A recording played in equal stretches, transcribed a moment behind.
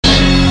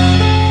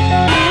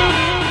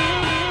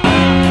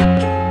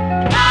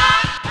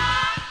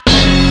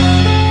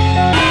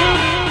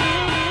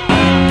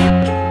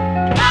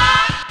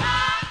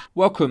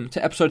Welcome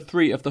to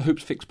Ep.3 of the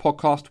Hoopsfix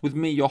Podcast with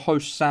me, your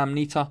host, Sam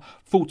Nita,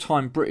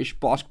 full-time British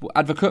basketball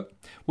advocate.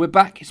 We're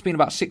back. It's been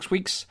about 6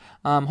 weeks,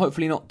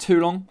 hopefully not too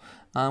long.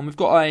 We've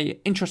got an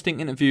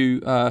interesting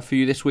interview for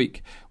you this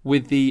week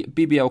with the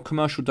BBL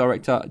Commercial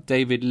Director,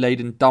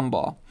 Leyden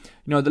Dunbar.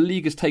 You know, the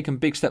league has taken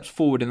big steps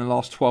forward in the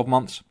last 12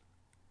 months.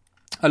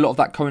 A lot of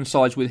that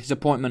coincides with his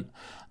appointment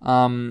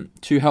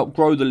to help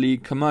grow the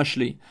league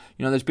commercially.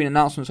 You know, there's been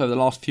announcements over the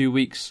last few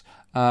weeks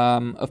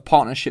of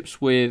partnerships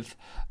with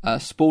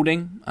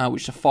Spalding,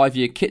 which is a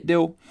 5-year kit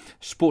deal,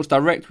 Sports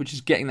Direct, which is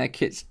getting their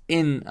kits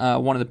in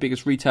one of the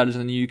biggest retailers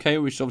in the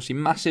UK, which is obviously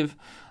massive,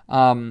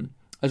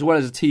 as well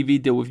as a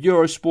TV deal with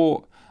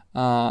Eurosport,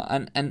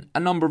 and a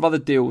number of other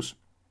deals.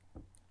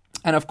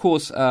 And of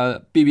course,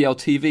 BBL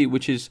TV,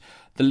 which is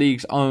the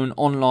league's own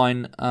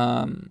online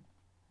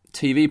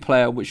TV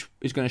player, which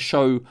is going to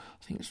show,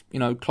 I think it's,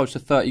 close to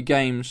 30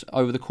 games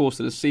over the course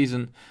of the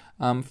season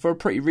for a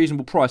pretty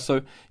reasonable price.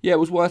 So yeah, it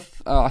was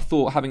worth, I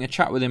thought, having a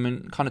chat with him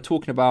and kind of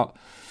talking about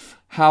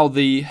how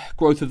the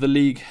growth of the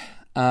league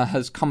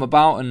has come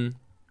about and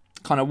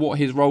kind of what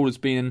his role has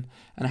been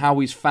and how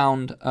he's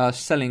found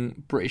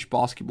selling British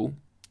basketball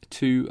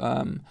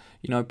to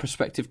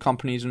prospective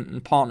companies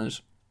and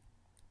partners.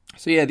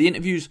 So yeah, the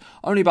interview's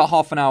only about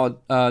half an hour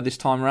this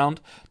time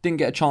around. Didn't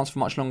get a chance for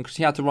much longer because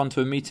he had to run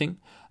to a meeting.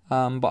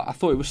 But I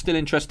thought it was still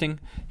interesting.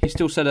 He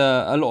still said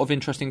a lot of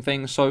interesting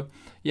things. So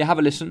yeah, have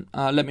a listen.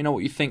 Let me know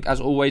what you think. As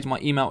always, my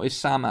email is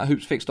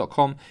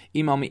sam@hoopsfix.com.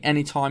 Email me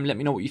anytime. Let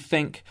me know what you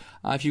think.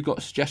 If you've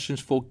got suggestions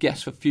for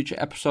guests for future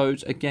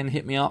episodes, again,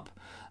 hit me up.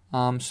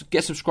 So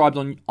get subscribed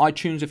on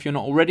iTunes if you're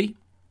not already.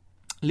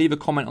 Leave a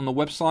comment on the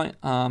website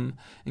and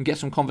get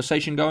some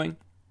conversation going.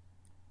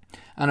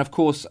 And of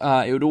course,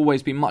 it would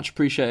always be much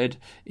appreciated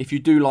if you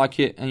do like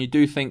it and you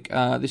do think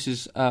this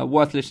is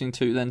worth listening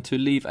to, then to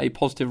leave a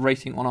positive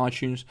rating on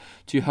iTunes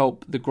to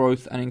help the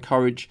growth and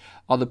encourage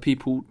other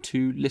people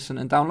to listen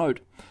and download.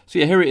 So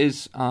yeah, here it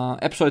is,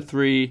 Episode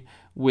 3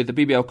 with the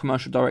BBL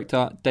Commercial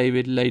Director,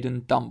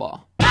 Leyden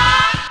Dunbar.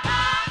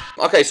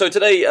 Okay, so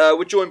today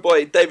we're joined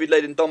by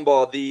Leyden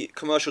Dunbar, the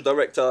Commercial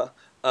Director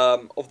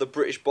of the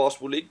British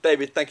Basketball League.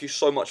 David, thank you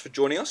so much for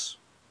joining us.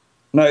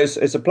 No,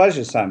 it's a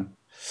pleasure, Sam.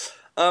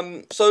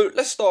 So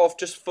let's start off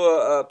just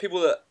for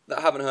people that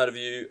haven't heard of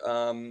you.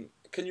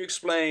 Can you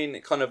explain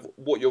kind of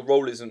what your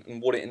role is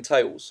and what it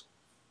entails?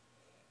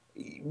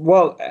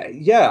 Well,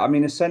 yeah, I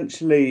mean,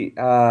 essentially,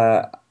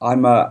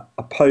 I'm a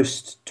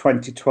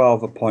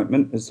post-2012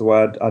 appointment is the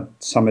word I'd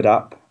sum it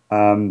up.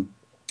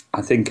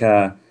 I think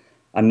a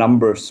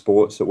number of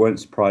sports, it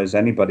won't surprise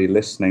anybody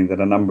listening, that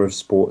a number of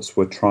sports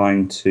were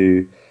trying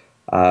to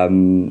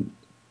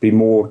be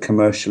more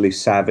commercially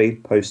savvy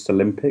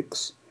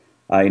post-Olympics.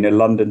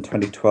 London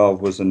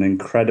 2012 was an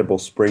incredible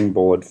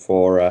springboard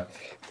for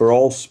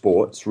all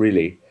sports,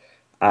 really,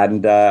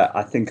 and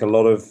I think a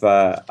lot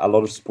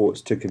of sports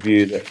took a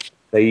view that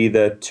they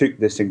either took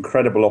this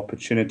incredible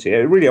opportunity,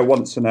 really a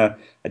once in a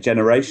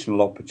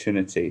generational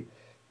opportunity,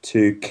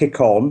 to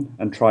kick on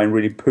and try and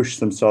really push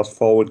themselves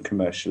forward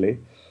commercially,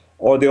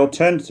 or the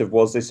alternative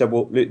was they said,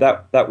 well, look,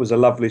 that was a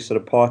lovely sort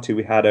of party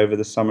we had over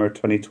the summer of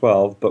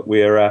 2012, but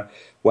we're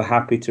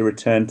happy to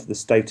return to the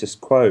status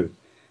quo.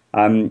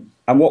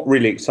 And what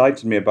really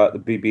excited me about the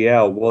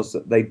BBL was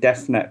that they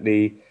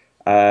definitely,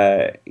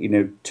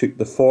 took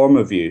the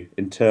former view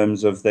in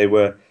terms of they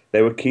were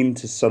keen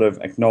to sort of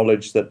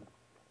acknowledge that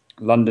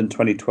London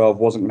 2012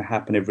 wasn't going to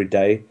happen every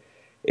day.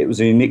 It was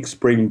a unique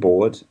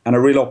springboard and a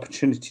real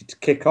opportunity to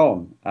kick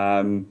on.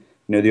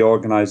 The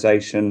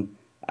organisation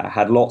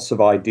had lots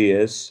of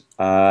ideas,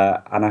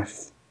 and I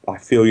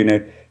feel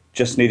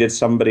just needed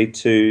somebody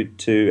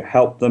to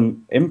help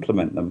them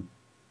implement them.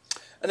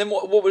 And then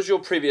what was your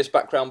previous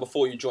background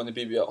before you joined the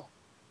BBL?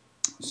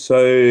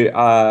 So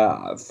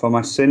for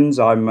my sins,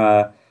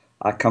 I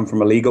come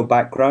from a legal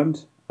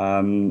background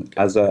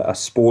as a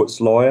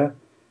sports lawyer.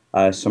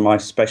 So my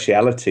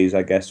specialities,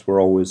 I guess, were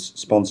always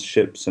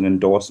sponsorships and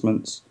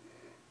endorsements.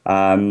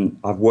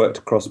 I've worked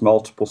across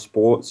multiple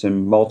sports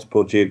in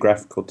multiple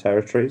geographical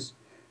territories.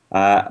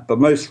 But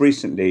most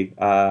recently,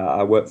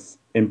 I worked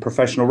in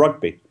professional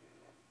rugby.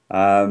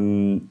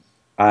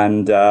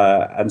 And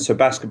so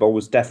basketball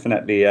was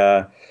definitely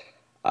a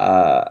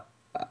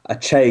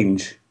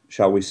change,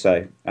 shall we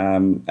say?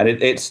 And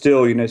it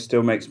still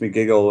makes me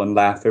giggle and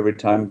laugh every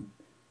time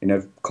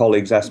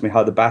colleagues ask me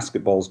how the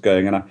basketball's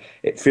going, and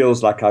it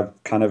feels like I've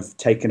kind of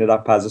taken it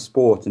up as a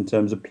sport in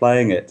terms of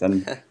playing it.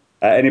 And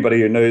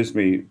anybody who knows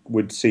me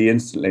would see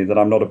instantly that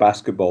I'm not a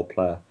basketball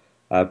player,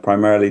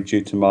 primarily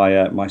due to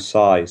my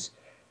size.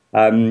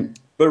 But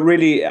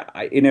really,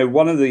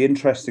 one of the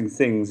interesting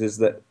things is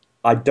that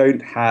I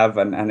don't have,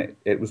 and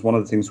it was one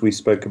of the things we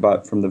spoke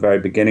about from the very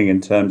beginning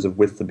in terms of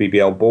with the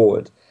BBL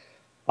board,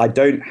 I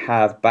don't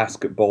have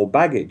basketball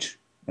baggage.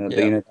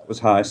 That was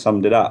how I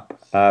summed it up.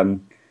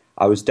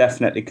 I was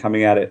definitely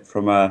coming at it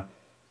from a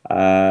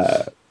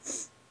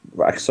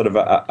sort of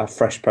a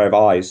fresh pair of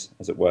eyes,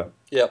 as it were.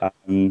 Yeah.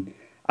 And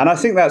I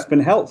think that's been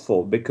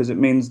helpful because it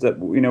means that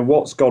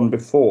what's gone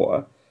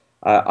before,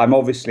 I'm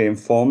obviously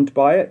informed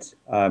by it.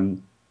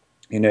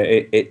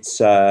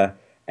 it's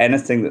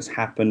anything that's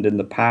happened in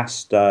the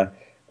past.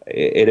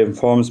 It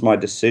informs my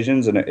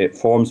decisions, and it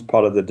forms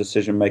part of the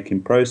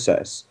decision-making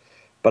process.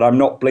 But I'm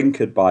not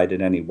blinkered by it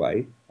in any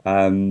way.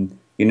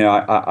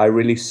 I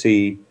really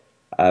see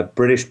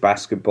British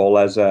basketball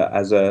as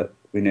a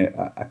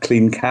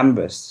clean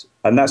canvas,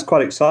 and that's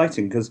quite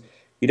exciting because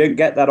you don't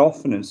get that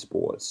often in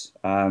sports.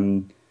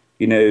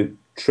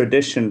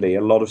 Traditionally,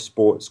 a lot of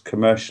sports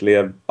commercially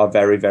are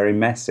very, very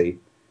messy.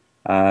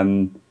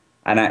 And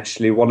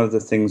actually, one of the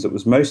things that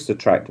was most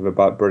attractive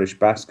about British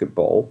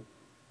basketball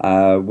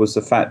was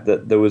the fact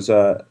that there was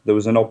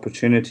an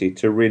opportunity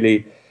to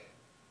really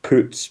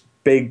put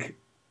big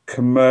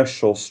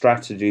commercial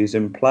strategies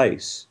in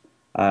place.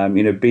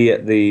 Be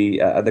at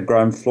the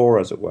ground floor,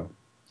 as it were.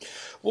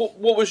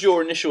 What was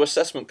your initial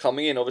assessment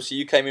coming in? Obviously,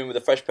 you came in with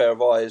a fresh pair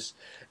of eyes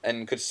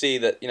and could see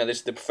that this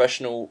is the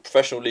professional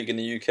league in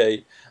the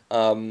UK.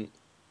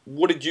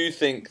 What did you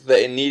think that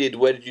it needed?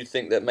 Where did you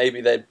think that maybe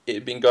it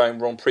had been going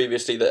wrong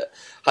previously that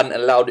hadn't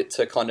allowed it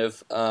to kind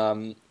of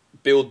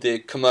build the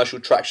commercial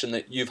traction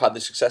that you've had the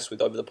success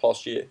with over the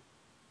past year?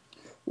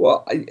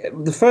 Well,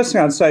 the first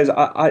thing I'd say is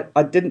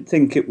I didn't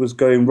think it was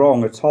going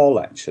wrong at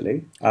all,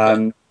 actually.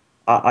 Okay.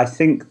 I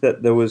think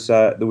that there were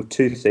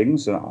two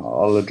things, and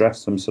I'll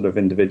address them sort of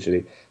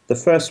individually. The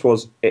first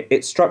was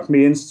it struck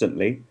me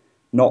instantly,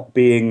 not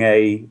being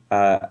a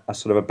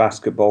sort of a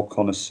basketball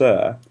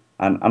connoisseur,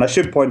 and I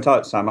should point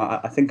out, Sam,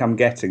 I think I'm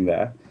getting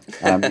there,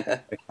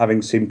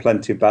 having seen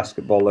plenty of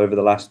basketball over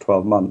the last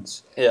 12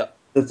 months. Yeah.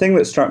 The thing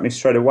that struck me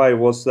straight away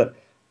was that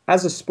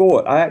as a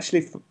sport,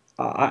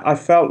 I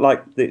felt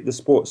like the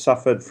sport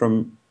suffered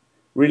from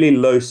really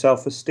low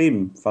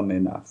self-esteem, funnily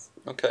enough.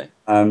 Okay.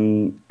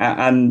 And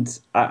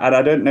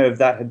I don't know if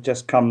that had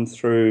just come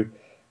through,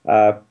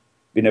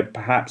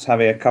 perhaps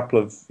having a couple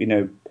of,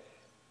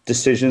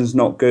 decisions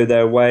not go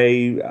their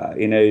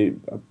way,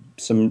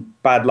 some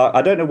bad luck.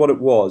 I don't know what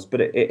it was,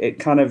 but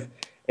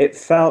it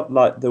felt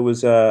like there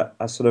was a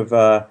sort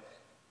of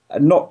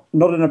not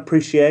an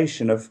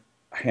appreciation of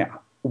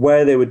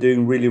where they were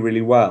doing really,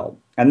 really well.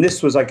 And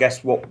this was, I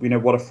guess, what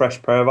a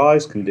fresh pair of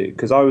eyes can do,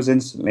 because I was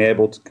instantly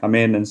able to come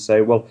in and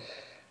say, well,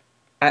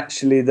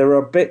 actually, there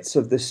are bits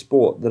of this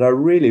sport that are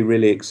really,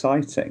 really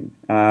exciting.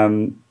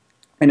 And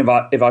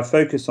if I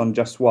focus on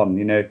just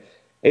one,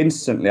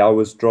 instantly I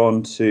was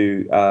drawn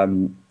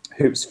to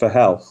Hoops for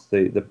Health,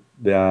 the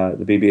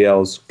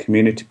BBL's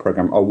community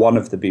program, or one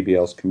of the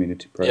BBL's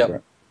community program.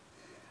 Yep.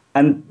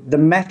 And the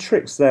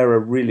metrics there are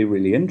really,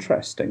 really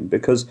interesting,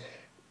 because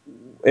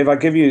if I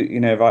give you,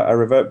 if I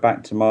revert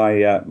back to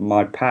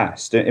my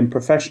past, in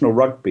professional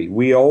rugby,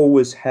 we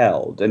always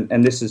held,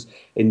 and this is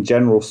in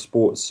general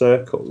sports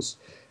circles,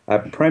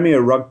 Premier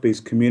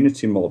Rugby's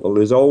community model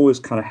is always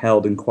kind of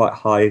held in quite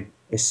high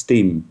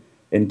esteem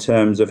in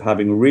terms of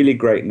having really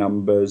great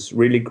numbers,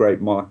 really great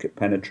market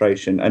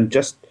penetration, and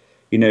just,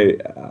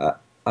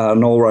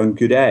 an all-round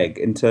good egg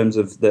in terms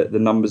of the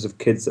numbers of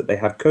kids that they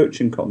have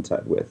coaching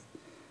contact with.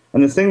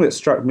 And the thing that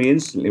struck me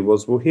instantly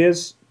was, well,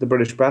 here's the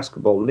British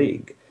Basketball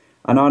League,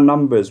 and our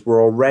numbers were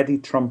already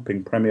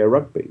trumping Premier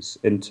Rugby's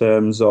in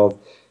terms of,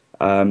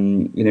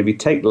 if you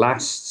take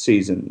last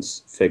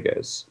season's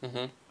figures,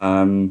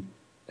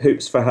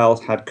 Hoops for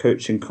Health had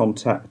coaching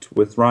contact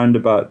with round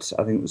about,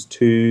 I think it was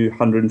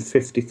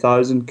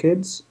 250,000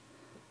 kids.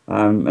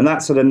 And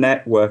that's at a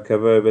network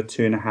of over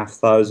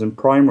 2,500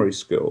 primary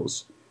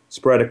schools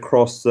spread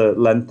across the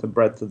length and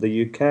breadth of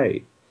the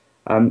UK.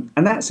 And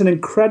that's an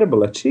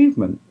incredible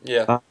achievement.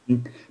 Yeah.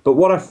 But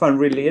what I found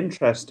really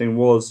interesting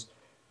was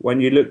when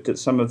you looked at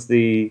some of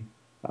the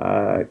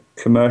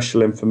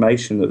commercial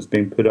information that was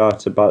being put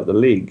out about the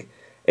league,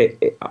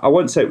 I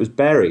won't say it was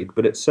buried,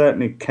 but it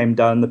certainly came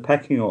down the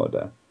pecking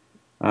order.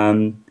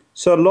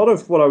 So a lot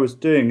of what I was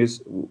doing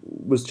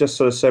was just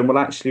sort of saying, well,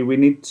 actually, we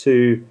need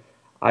to,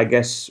 I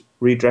guess,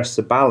 redress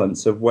the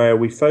balance of where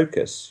we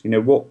focus.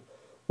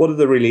 What are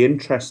the really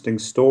interesting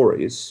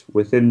stories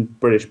within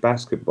British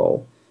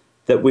basketball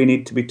that we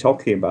need to be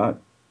talking about,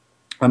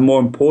 and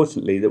more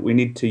importantly, that we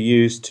need to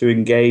use to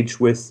engage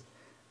with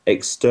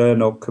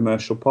external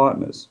commercial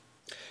partners.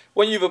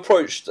 When you've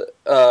approached,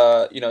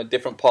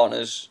 different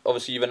partners,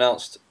 obviously you've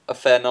announced a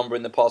fair number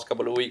in the past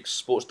couple of weeks: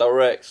 Sports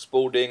Direct,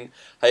 Spalding,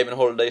 Haven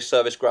Holiday,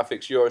 Service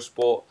Graphics,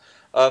 Eurosport.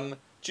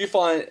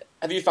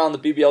 Have you found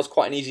the BBL's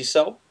quite an easy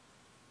sell?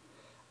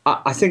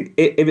 I think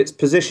if it's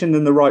positioned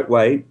in the right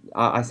way,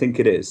 I think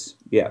it is.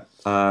 Yeah,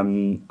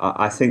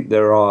 I think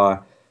there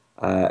are,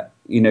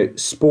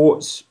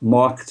 sports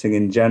marketing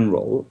in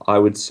general, I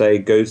would say,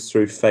 goes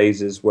through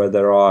phases where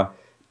there are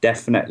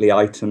definitely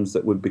items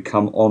that would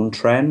become on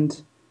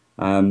trend.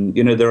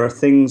 There are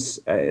things,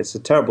 it's a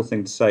terrible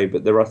thing to say,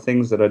 but there are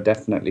things that are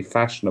definitely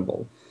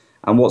fashionable.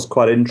 And what's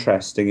quite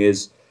interesting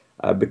is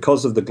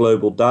because of the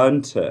global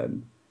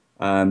downturn,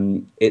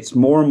 it's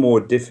more and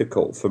more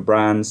difficult for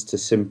brands to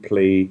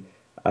simply,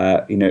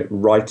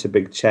 write a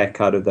big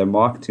check out of their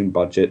marketing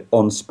budget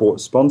on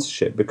sports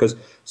sponsorship, because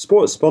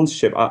sports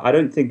sponsorship, I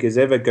don't think, is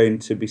ever going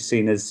to be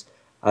seen as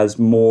as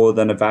more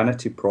than a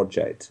vanity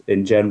project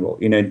in general,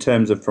 in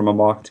terms of from a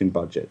marketing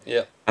budget.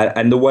 Yeah.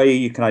 And the way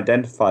you can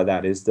identify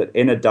that is that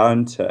in a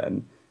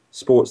downturn,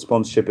 sports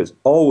sponsorship is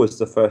always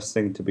the first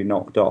thing to be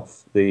knocked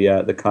off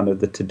the kind of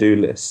the to-do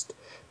list,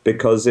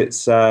 because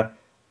it's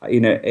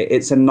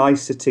it's a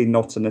nicety,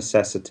 not a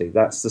necessity.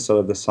 That's the sort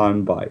of the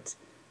soundbite.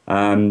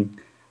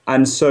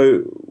 And so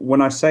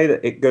when I say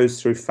that it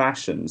goes through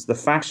fashions, the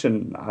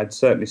fashion, I'd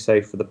certainly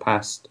say for the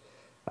past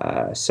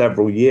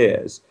several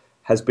years,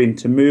 has been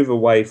to move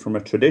away from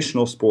a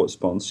traditional sports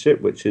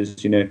sponsorship, which is,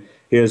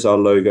 here's our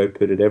logo,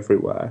 put it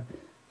everywhere,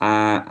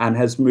 and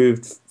has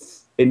moved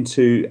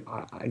into,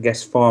 I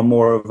guess, far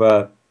more of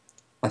a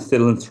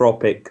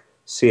philanthropic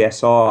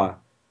CSR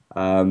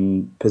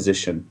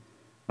position.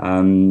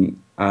 And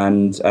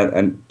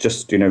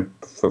just,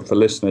 for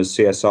listeners,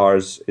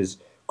 CSR is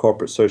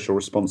corporate social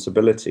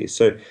responsibility.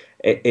 So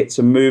it's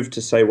a move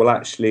to say, well,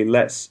 actually,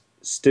 let's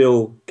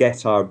still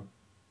get our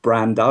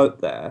brand out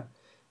there,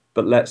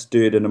 but let's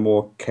do it in a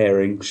more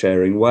caring,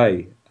 sharing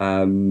way.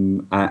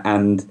 And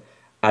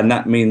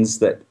that means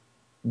that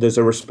there's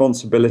a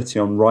responsibility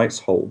on rights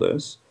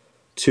holders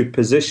to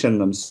position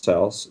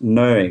themselves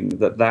knowing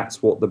that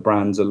that's what the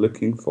brands are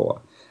looking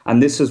for.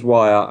 And this is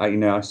why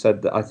I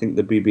said that I think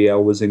the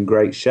BBL was in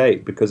great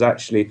shape, because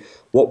actually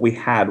what we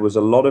had was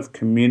a lot of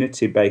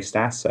community-based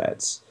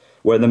assets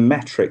where the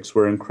metrics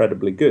were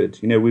incredibly good.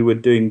 We were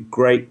doing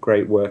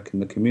great work in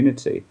the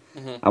community.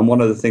 Mm-hmm. And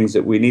one of the things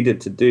that we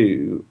needed to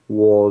do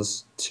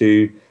was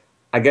to,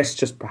 I guess,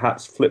 just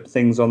perhaps flip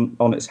things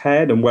on its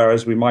head. And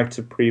whereas we might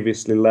have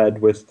previously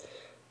led with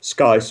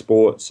Sky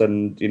Sports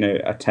and,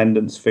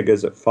 attendance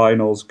figures at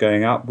finals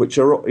going up, which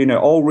are,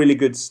 all really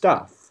good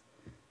stuff.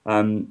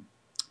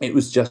 It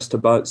was just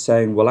about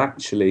saying, well,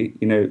 actually,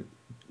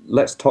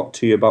 let's talk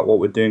to you about what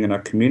we're doing in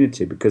our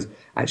community, because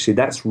actually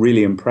that's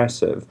really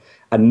impressive.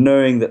 And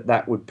knowing that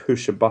that would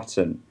push a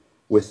button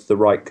with the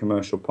right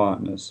commercial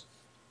partners.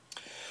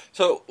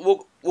 So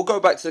we'll go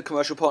back to the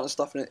commercial partner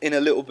stuff in a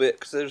little bit,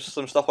 because there's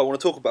some stuff I want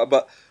to talk about.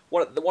 But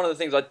one of the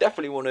things I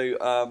definitely want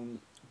to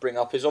bring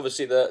up is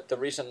obviously the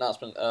recent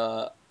announcement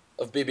of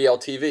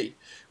BBL TV,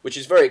 which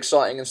is very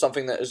exciting and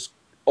something that has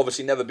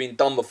obviously never been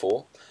done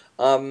before.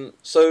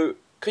 So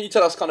can you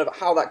tell us kind of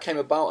how that came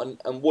about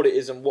and what it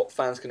is and what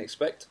fans can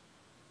expect?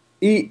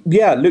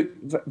 Yeah, look,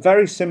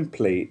 very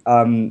simply,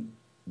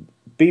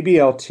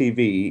 BBL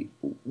TV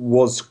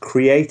was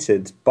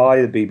created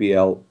by the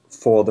BBL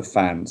for the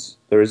fans.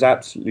 There is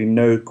absolutely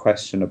no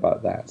question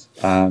about that.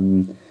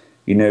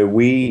 It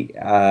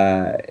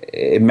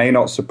may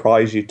not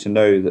surprise you to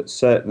know that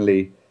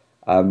certainly,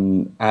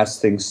 as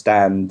things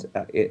stand,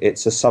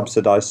 it's a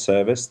subsidized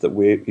service that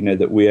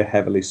we are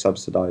heavily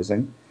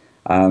subsidizing.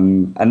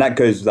 And that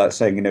goes without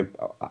saying,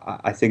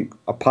 I think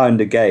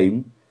 £1 a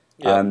game.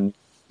 Yeah.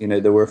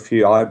 There were a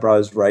few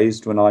eyebrows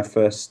raised when I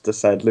first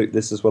said, look,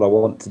 this is what I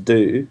want to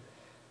do.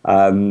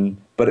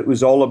 But it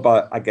was all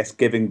about, I guess,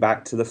 giving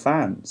back to the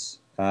fans.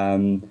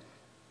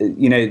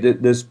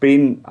 There's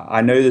been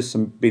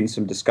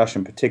some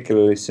discussion,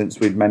 particularly since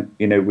we've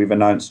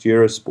announced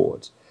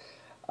Eurosport,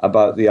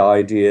 about the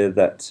idea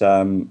that,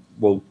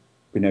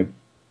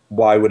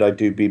 why would I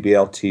do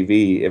BBL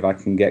TV if I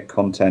can get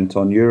content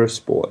on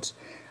Eurosport?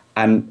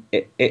 And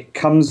it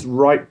comes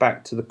right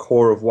back to the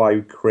core of why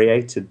we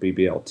created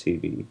BBL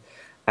TV,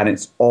 and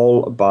it's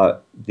all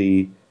about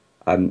the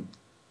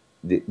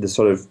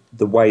sort of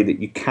the way that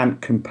you can't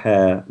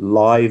compare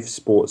live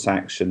sports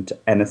action to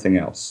anything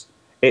else.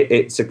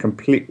 It's a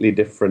completely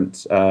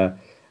different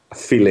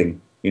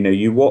feeling.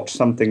 You watch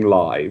something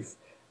live,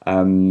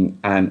 and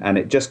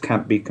it just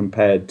can't be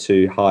compared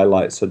to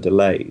highlights or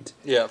delayed.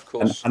 Yeah, of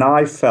course. And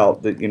I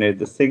felt that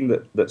the thing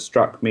that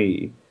struck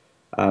me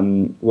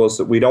was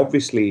that we'd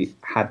obviously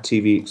had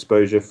TV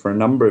exposure for a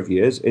number of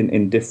years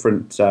in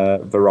different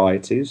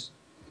varieties,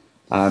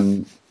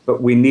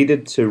 but we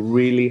needed to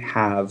really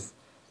have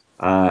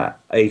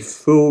a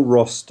full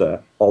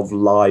roster of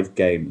live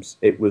games.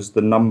 It was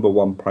the number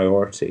one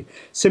priority,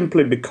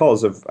 simply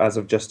because of, as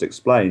I've just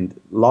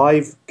explained,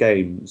 live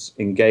games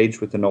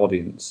engage with an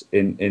audience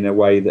in a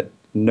way that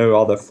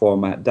no other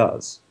format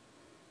does.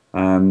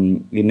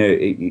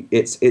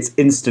 It's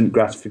instant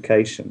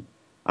gratification.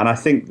 And I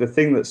think the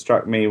thing that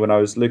struck me when I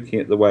was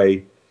looking at the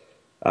way,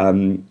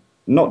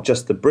 not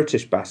just the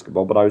British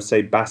basketball, but I would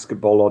say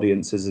basketball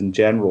audiences in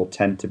general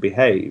tend to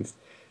behave,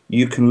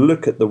 you can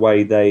look at the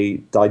way they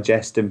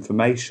digest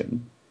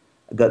information,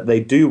 that they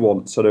do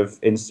want sort of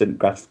instant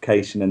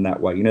gratification in that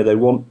way. They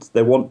want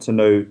to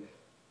know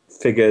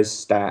figures,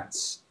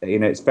 stats.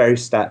 It's very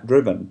stat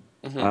driven.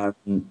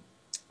 Mm-hmm.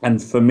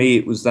 And for me,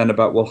 it was then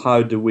about, well,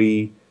 how do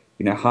we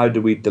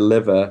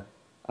deliver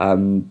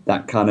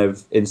that kind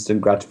of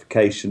instant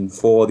gratification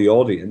for the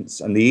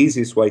audience? And the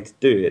easiest way to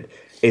do it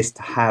is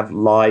to have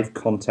live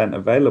content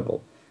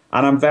available.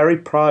 And I'm very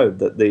proud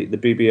that the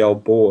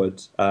BBL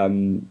board,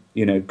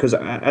 because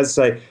as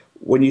I say,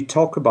 when you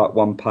talk about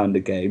 £1 a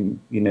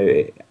game,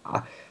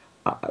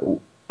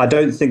 I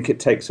don't think it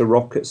takes a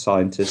rocket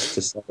scientist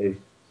to say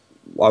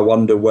I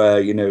wonder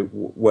where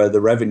where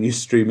the revenue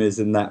stream is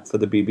in that for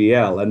the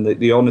BBL. And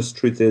the honest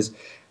truth is,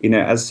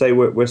 as I say,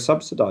 we're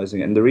subsidising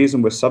it, and the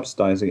reason we're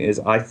subsidising it is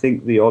I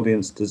think the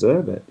audience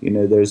deserve it.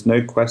 There's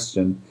no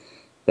question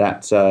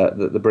that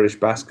the British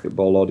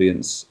basketball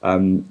audience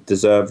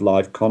deserve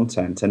live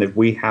content, and if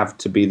we have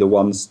to be the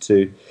ones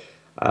to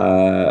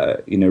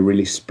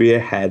really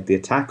spearhead the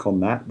attack on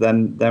that,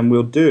 then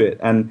we'll do it.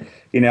 And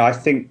I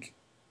think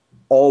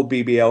all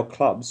BBL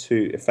clubs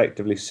who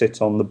effectively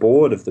sit on the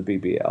board of the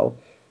BBL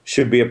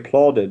should be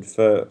applauded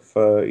for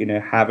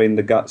having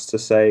the guts to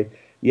say,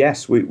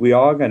 yes, we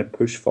are going to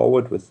push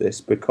forward with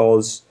this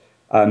because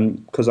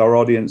our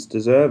audience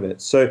deserve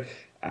it. So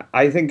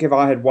I think if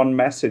I had one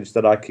message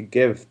that I could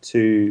give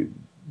to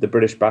the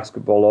British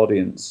basketball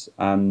audience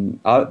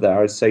out there,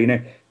 I'd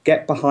say,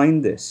 get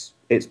behind this.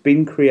 It's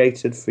been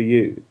created for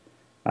you.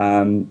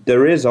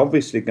 There is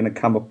obviously going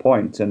to come a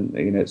point, and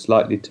it's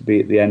likely to be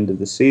at the end of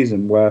the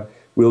season, where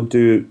we'll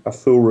do a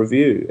full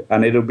review,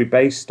 and it'll be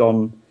based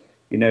on,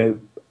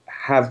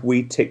 have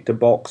we ticked a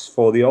box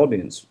for the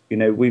audience?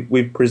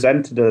 We've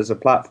presented it as a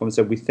platform and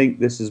said we think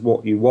this is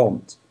what you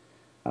want,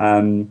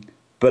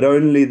 but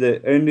only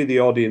the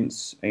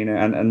audience,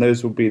 and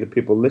those will be the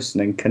people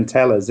listening, can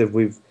tell us if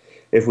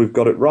we've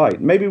got it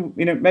right. Maybe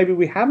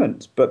we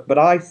haven't, but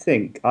I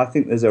think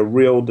there's a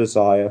real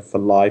desire for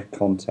live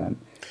content,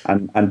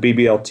 and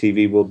BBL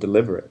TV will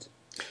deliver it.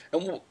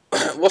 And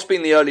what's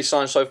been the early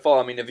signs so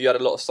far? I mean, have you had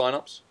a lot of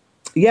sign-ups?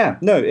 Yeah,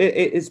 no,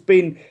 it's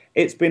been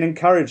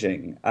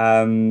encouraging,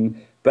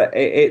 but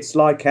it's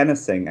like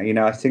anything.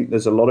 I think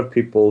there's a lot of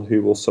people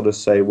who will sort of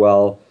say,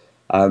 well,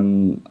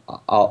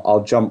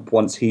 I'll jump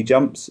once he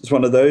jumps. It's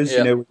one of those,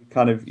 Yeah.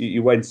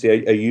 You wait and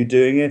see, are you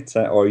doing it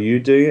or are you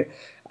doing it?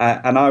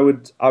 And I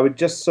would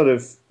just sort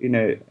of,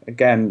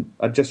 again,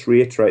 I'd just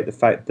reiterate the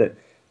fact that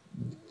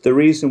the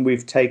reason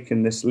we've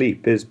taken this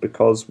leap is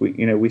because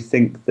we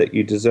think that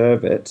you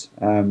deserve it,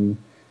 and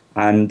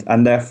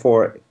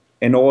therefore,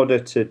 in order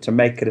to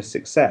make it a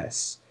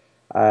success,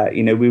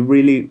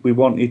 we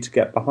want you to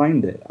get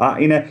behind it.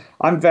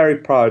 I'm very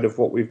proud of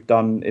what we've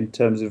done in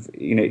terms of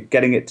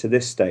getting it to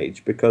this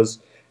stage, because,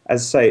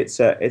 as I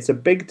say, it's a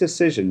big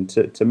decision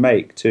to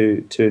make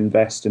to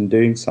invest in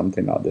doing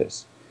something like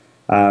this,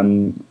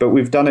 but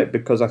we've done it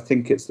because I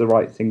think it's the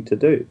right thing to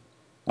do.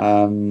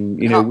 How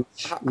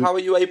are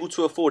you able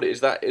to afford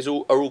it? Are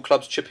all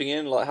clubs chipping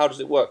in? Like, how does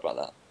it work like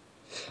that?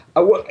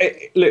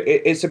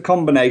 It's a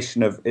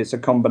combination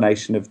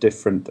of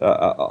different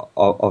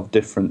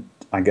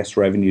I guess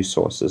revenue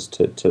sources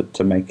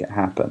to make it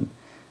happen.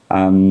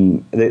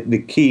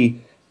 The key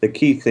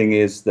thing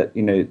is that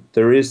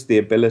there is the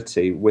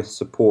ability with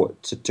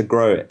support to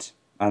grow it,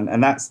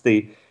 and that's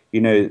the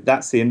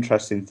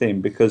interesting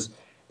thing, because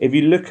if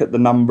you look at the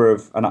number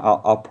of, and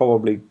I'll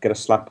probably get a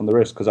slap on the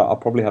wrist because I'll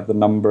probably have the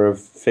number of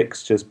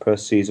fixtures per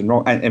season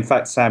wrong. And in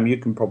fact, Sam, you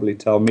can probably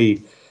tell me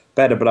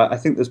better, but I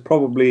think there's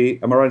probably,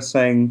 am I right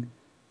saying,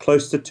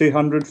 close to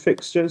 200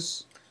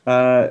 fixtures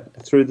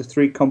through the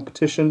 3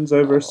 competitions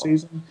over a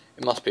season?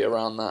 It must be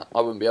around that. I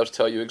wouldn't be able to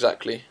tell you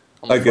exactly.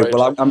 Okay,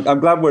 well, I'm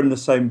glad we're in the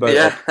same boat.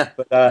 Yeah.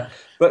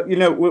 But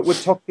we're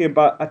talking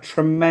about a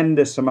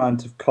tremendous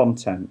amount of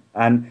content,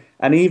 and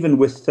even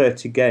with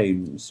 30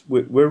 games,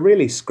 we're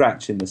really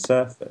scratching the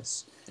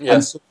surface. Yeah.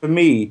 And so for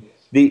me,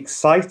 the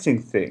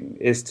exciting thing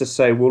is to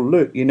say, well,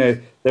 look,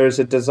 there is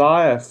a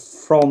desire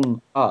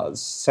from us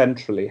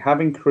centrally,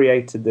 having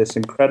created this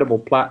incredible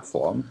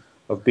platform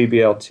of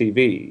BBL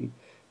TV.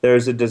 There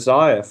is a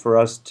desire for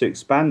us to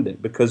expand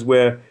it, because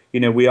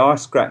we are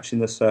scratching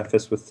the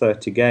surface with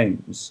 30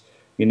 games.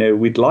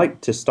 We'd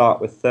like to start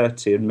with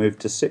 30 and move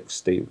to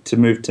 60, to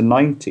move to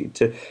 90.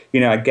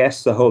 I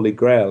guess the holy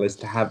grail is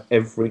to have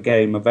every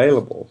game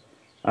available.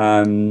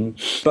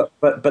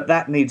 But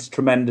that needs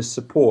tremendous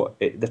support.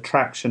 The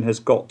traction has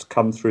got to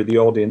come through the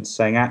audience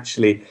saying,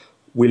 actually,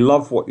 we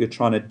love what you're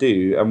trying to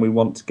do, and we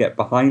want to get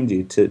behind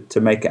you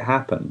to make it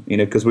happen,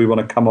 because we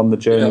want to come on the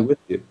journey with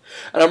you.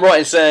 And I'm right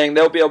in saying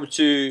they'll be able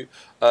to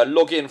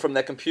log in from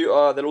their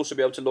computer. They'll also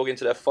be able to log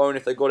into their phone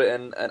if they've got it,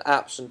 and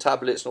apps and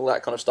tablets and all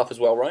that kind of stuff as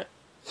well, right?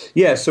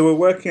 Yeah, so we're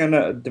working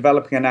on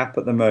developing an app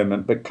at the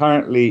moment, but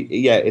currently,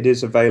 it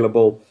is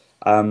available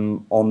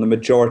on the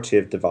majority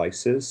of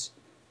devices.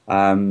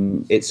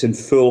 It's in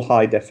full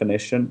high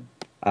definition.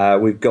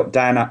 We've got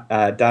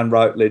Dan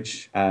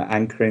Routledge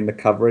anchoring the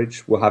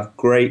coverage. We'll have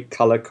great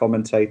colour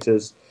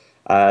commentators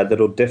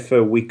that'll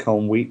differ week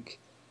on week.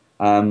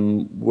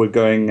 We're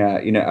going,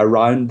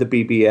 around the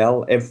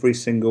BBL. Every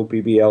single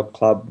BBL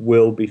club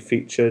will be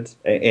featured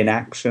in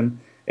action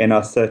in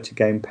our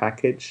 30-game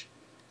package.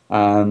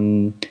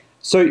 So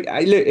look,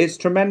 it's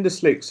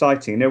tremendously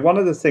exciting. One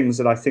of the things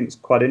that I think is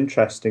quite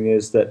interesting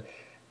is that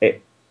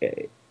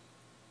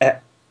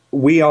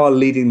we are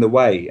leading the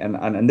way,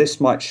 and this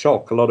might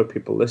shock a lot of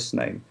people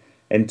listening,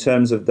 in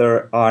terms of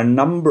there are a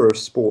number of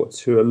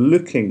sports who are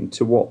looking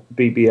to what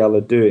BBL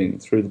are doing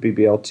through the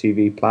BBL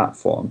TV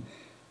platform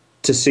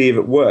to see if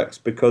it works,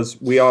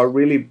 because we're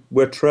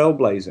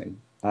trailblazing,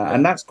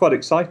 and that's quite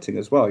exciting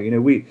as well.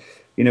 We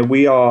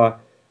are,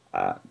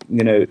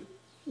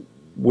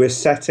 we're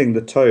setting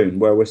the tone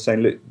where we're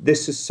saying, look,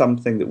 this is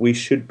something that we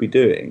should be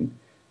doing.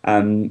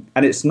 And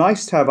it's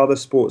nice to have other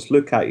sports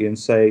look at you and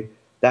say,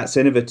 that's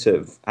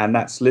innovative, and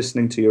that's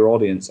listening to your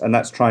audience, and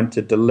that's trying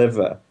to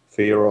deliver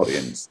for your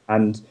audience.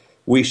 And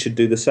we should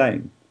do the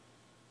same.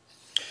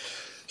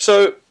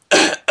 So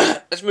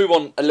let's move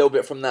on a little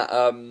bit from that.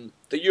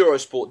 The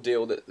Eurosport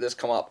deal that's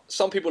come up,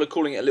 some people are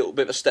calling it a little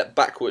bit of a step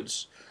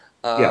backwards.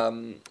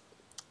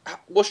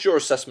 What's your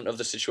assessment of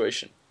the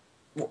situation?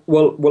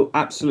 Well,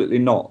 absolutely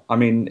not. I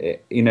mean,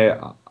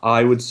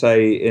 I would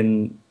say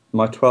in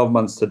my 12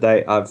 months to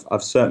date,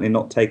 I've certainly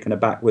not taken a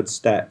backward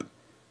step.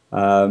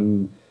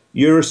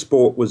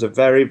 Eurosport was a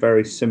very,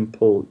 very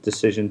simple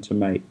decision to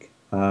make.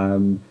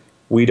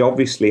 We'd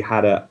obviously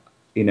had a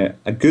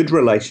good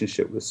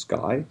relationship with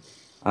Sky,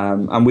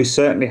 and we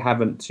certainly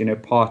haven't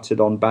parted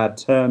on bad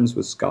terms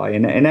with Sky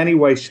in any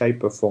way,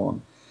 shape, or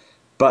form.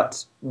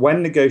 But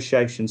when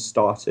negotiations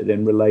started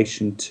in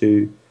relation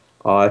to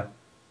our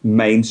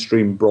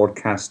mainstream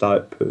broadcast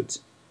output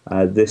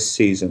this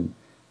season,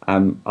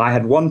 I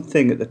had one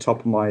thing at the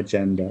top of my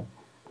agenda,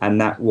 and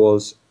that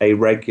was a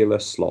regular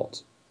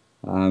slot.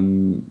 I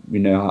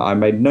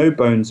made no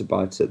bones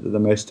about it that the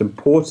most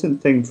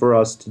important thing for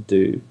us to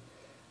do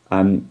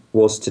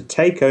was to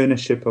take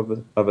ownership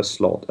of a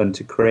slot and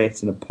to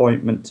create an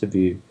appointment to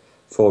view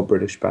for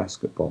British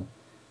basketball.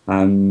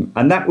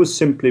 And that was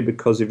simply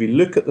because if you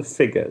look at the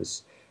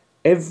figures,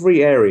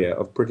 every area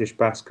of British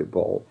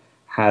basketball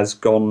has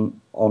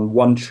gone on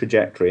one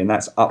trajectory, and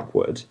that's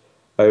upward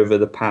over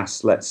the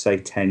past, let's say,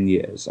 10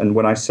 years. And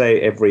when I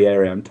say every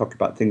area, I'm talking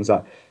about things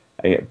like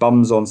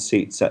bums on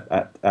seats at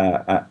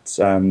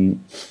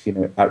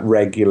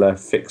regular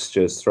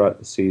fixtures throughout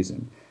the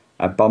season,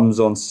 bums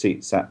on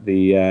seats at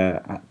the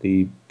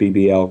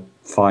BBL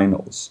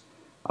finals.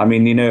 I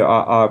mean,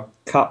 our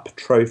cup,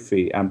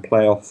 trophy, and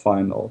playoff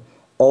final,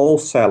 all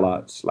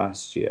sellouts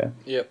last year.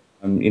 Yep.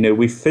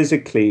 We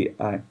physically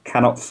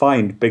cannot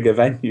find bigger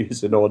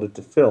venues in order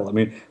to fill. I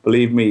mean,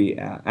 believe me,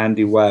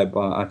 Andy Webb,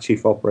 our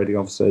Chief Operating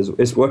Officer,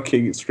 is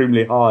working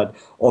extremely hard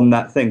on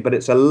that thing. But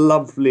it's a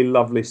lovely,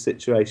 lovely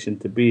situation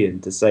to be in,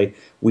 to say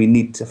we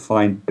need to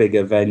find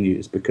bigger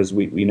venues because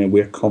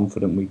we're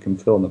confident we can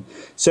fill them.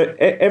 So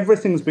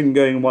everything's been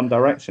going in one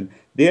direction.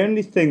 The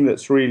only thing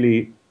that's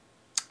really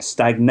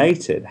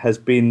stagnated has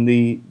been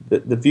the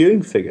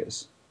viewing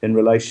figures in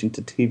relation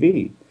to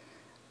TV.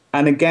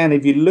 And again,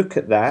 if you look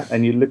at that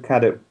and you look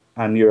at it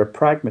and you're a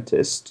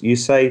pragmatist, you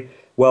say,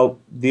 well,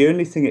 the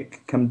only thing it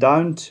can come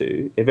down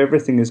to, if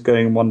everything is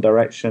going in one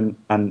direction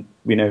and,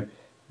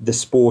 the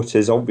sport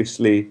is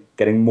obviously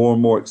getting more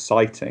and more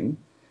exciting,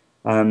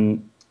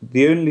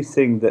 the only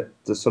thing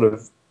that's sort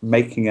of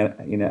making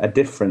a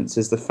difference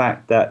is the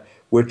fact that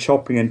we're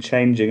chopping and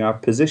changing our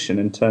position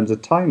in terms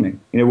of timing.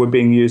 We're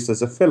being used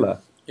as a filler.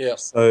 Yeah.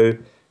 So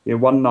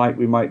one night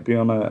we might be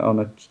on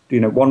a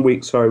 1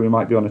 week, we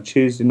might be on a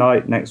Tuesday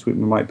night. Next week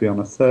we might be on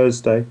a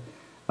Thursday,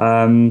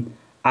 and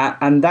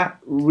that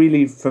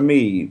really, for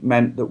me,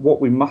 meant that what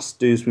we must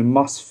do is we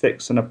must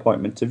fix an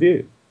appointment to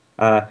view.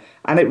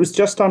 And it was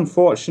just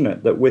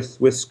unfortunate that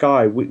with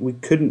Sky we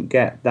couldn't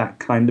get that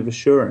kind of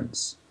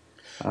assurance.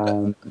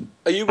 Are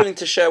you willing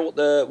to share what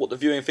the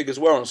viewing figures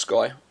were on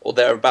Sky, or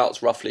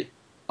thereabouts roughly?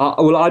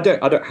 Well, I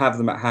don't have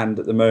them at hand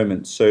at the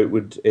moment, so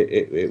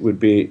it would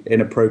be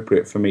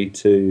inappropriate for me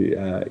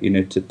to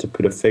to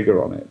put a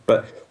figure on it.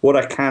 But what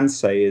I can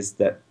say is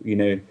that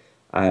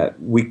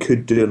we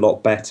could do a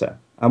lot better.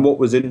 And what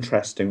was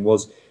interesting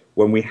was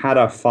when we had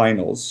our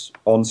finals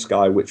on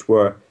Sky, which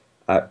were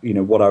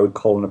what I would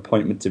call an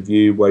appointment to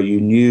view, where you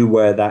knew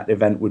where that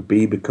event would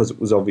be because it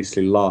was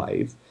obviously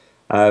live.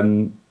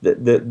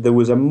 There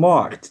was a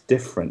marked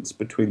difference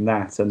between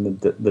that and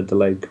the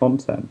delayed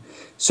content.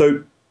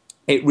 So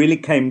it really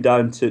came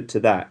down to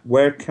that.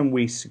 Where can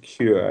we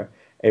secure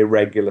a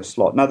regular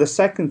slot? Now, the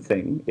second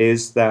thing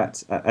is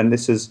that, and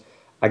this is,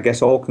 I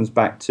guess, all comes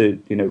back to,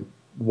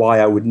 why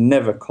I would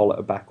never call it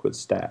a backward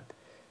step.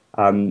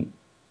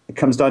 It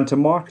comes down to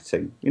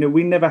marketing.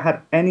 We never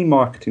had any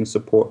marketing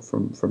support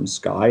from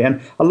Sky.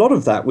 And a lot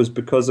of that was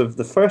because of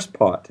the first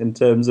part in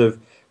terms of,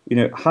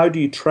 how do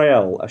you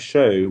trail a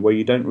show where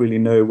you don't really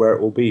know where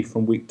it will be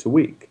from week to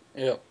week?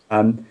 Yeah.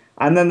 And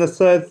then the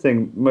third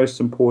thing, most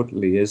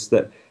importantly, is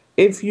that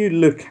if you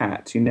look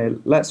at,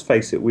 let's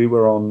face it, we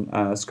were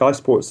on Sky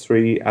Sports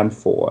 3 and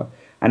 4.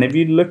 And if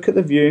you look at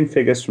the viewing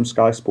figures from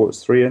Sky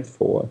Sports 3 and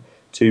 4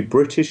 to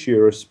British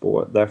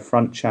Eurosport, their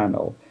front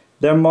channel,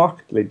 they're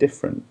markedly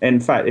different.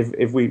 In fact,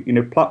 if we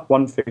pluck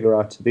one figure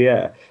out of the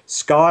air,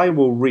 Sky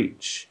will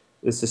reach,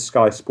 this is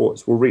Sky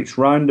Sports, will reach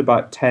round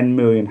about 10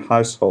 million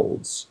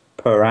households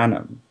per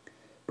annum.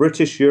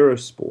 British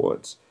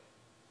Eurosport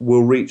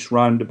will reach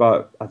round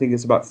about, I think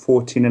it's about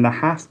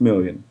 14.5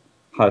 million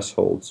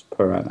households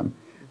per annum.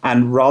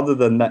 And rather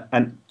than that,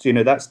 and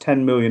that's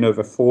 10 million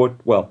over four,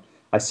 well,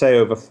 I say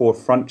over four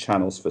front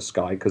channels for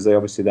Sky, because they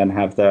obviously then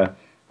have their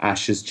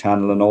Ashes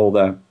channel and all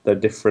their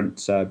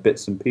different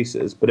bits and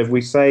pieces. But if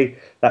we say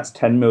that's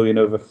 10 million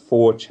over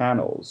four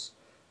channels,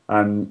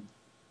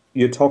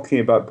 you're talking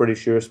about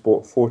British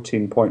Eurosport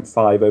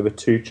 14.5 over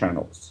two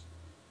channels.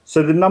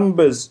 So the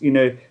numbers,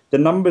 the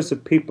numbers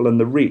of people and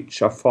the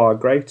reach are far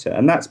greater,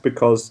 and that's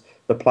because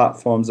the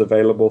platform's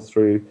available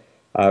through,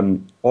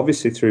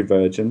 obviously through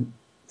Virgin,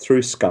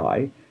 through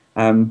Sky,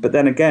 but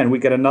then again we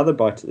get another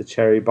bite at the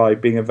cherry by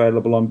being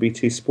available on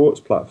BT Sports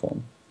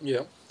platform.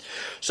 Yeah.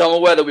 So I'm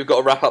aware that we've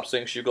got to wrap up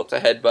soon because you've got to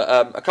head, but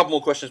a couple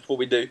more questions before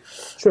we do.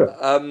 Sure.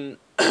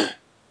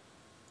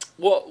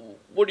 What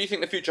do you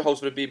think the future holds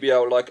for the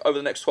BBL? Like over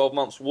the next 12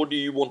 months, what do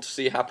you want to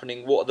see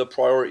happening? What are the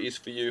priorities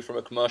for you from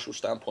a commercial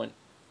standpoint?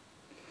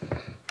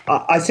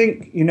 I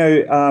think,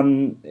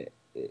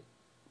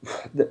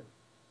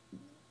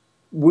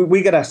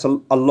 we get asked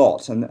a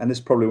lot, and this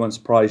probably won't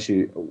surprise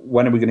you,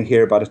 when are we going to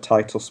hear about a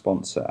title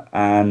sponsor?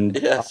 And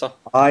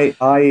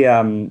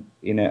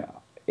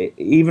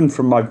even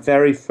from my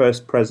very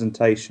first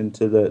presentation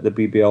to the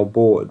BBL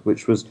board,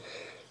 which was,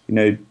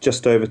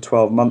 just over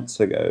 12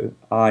 months ago,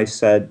 I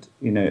said,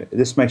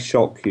 this may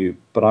shock you,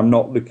 but I'm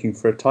not looking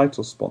for a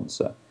title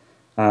sponsor.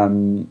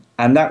 And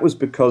that was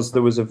because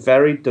there was a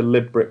very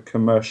deliberate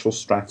commercial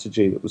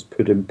strategy that was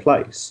put in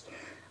place.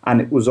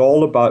 And it was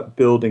all about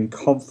building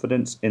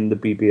confidence in the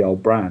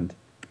BBL brand.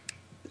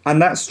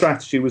 And that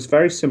strategy was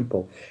very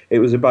simple. It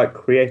was about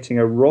creating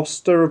a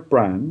roster of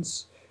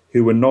brands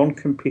who were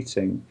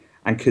non-competing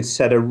and could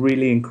set a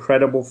really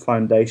incredible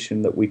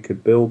foundation that we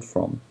could build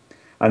from.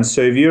 And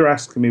so if you're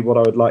asking me what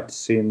I would like to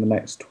see in the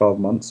next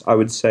 12 months, I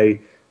would say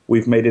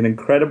we've made an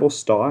incredible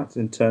start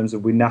in terms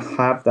of we now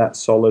have that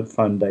solid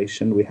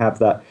foundation. We have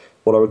that,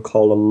 what I would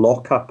call a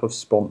lockup of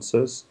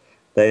sponsors.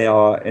 They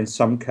are, in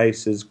some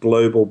cases,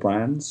 global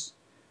brands.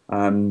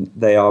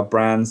 They are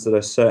brands that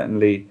are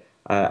certainly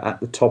at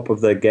the top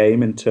of their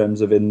game in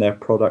terms of in their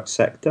product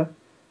sector.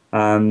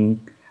 And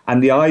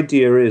the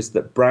idea is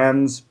that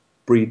brands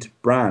breed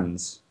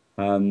brands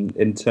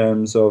in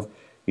terms of,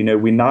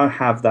 we now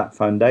have that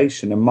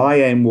foundation. And my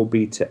aim will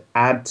be to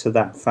add to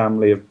that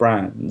family of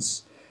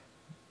brands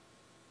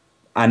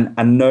and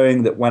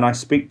knowing that when I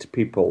speak to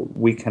people,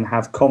 we can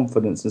have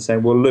confidence and say,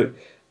 well, look,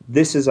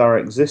 this is our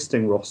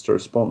existing roster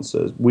of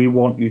sponsors. We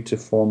want you to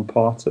form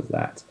part of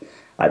that.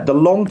 The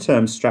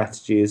long-term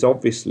strategy is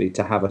obviously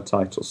to have a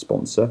title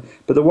sponsor,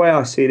 but the way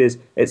I see it is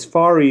it's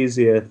far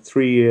easier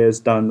 3 years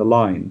down the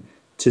line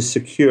to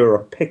secure or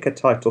pick a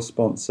title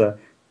sponsor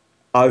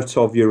out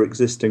of your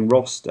existing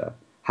roster,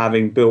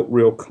 having built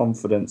real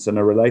confidence and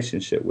a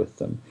relationship with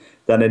them,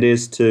 than it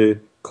is to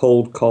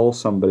cold call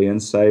somebody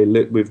and say,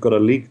 look, we've got a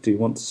league, do you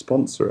want to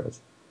sponsor it?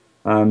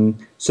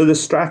 So the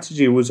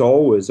strategy was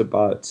always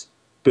about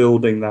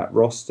building that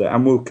roster,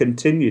 and will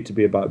continue to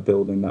be about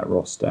building that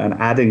roster and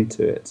adding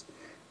to it,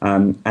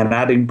 and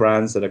adding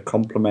brands that are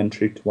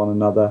complementary to one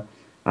another,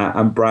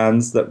 and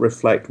brands that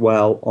reflect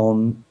well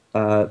on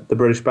the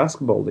British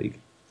Basketball League.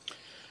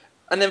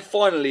 And then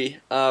finally,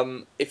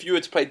 if you were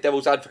to play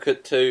devil's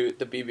advocate to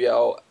the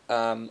BBL,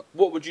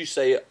 what would you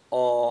say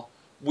are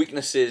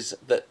weaknesses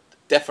that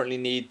definitely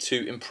need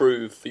to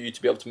improve for you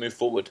to be able to move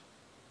forward?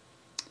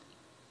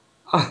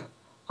 I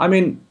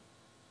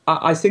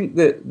think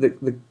that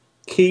the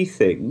key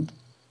thing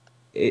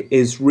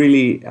is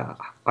really,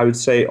 I would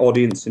say,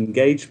 audience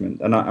engagement.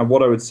 And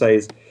what I would say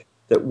is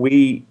that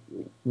we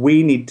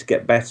need to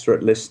get better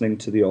at listening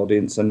to the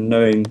audience and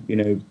knowing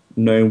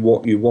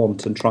what you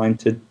want and trying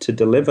to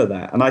deliver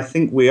that. And I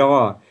think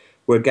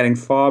we're getting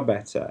far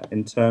better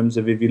in terms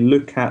of if you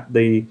look at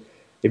the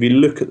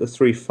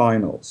 3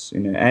 finals,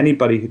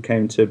 anybody who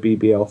came to a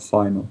BBL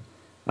final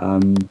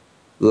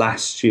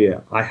last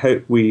year, I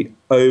hope we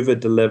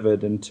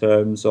over-delivered in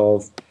terms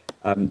of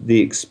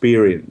the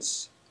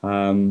experience.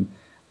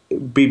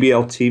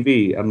 BBL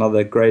TV,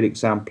 another great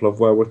example of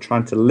where we're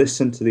trying to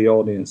listen to the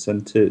audience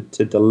and to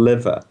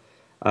deliver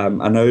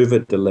and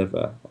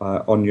over-deliver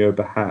on your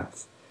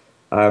behalf.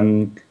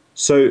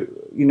 So,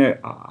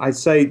 I'd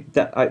say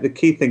that the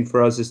key thing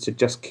for us is to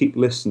just keep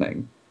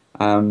listening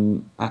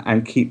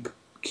and keep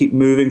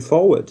moving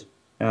forward.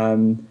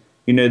 There'll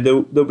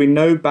be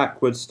no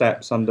backward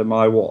steps under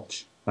my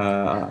watch.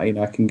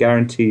 I can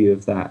guarantee you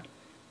of that.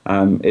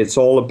 It's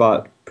all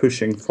about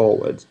pushing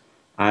forward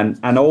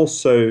and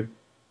also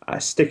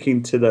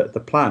sticking to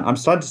the plan. I'm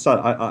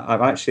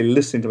actually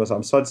listening to myself.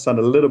 I'm starting to sound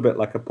a little bit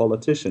like a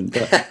politician,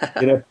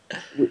 but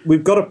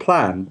we've got a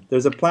plan.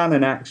 There's a plan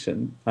in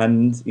action,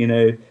 and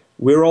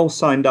we're all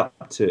signed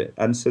up to it.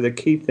 And so the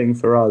key thing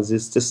for us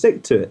is to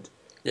stick to it.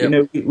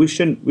 Yep. We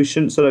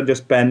shouldn't sort of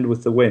just bend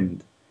with the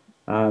wind.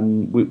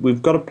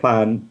 We've got a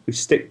plan. We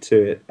stick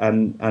to it,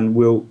 and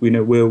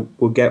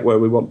we'll get where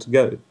we want to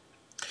go.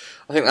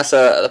 I think that's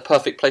a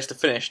perfect place to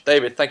finish.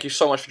 David, thank you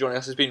so much for joining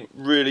us. It's been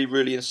really,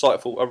 really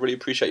insightful. I really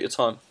appreciate your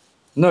time.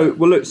 No,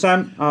 well, look,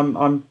 Sam,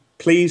 I'm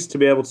pleased to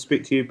be able to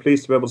speak to you.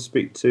 Pleased to be able to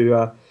speak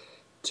to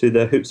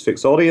the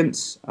Hoopsfix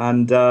audience,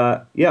 and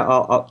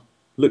I'll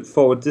look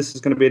forward. This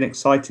is going to be an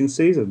exciting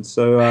season.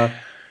 So,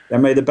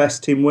 may the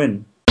best team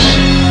win.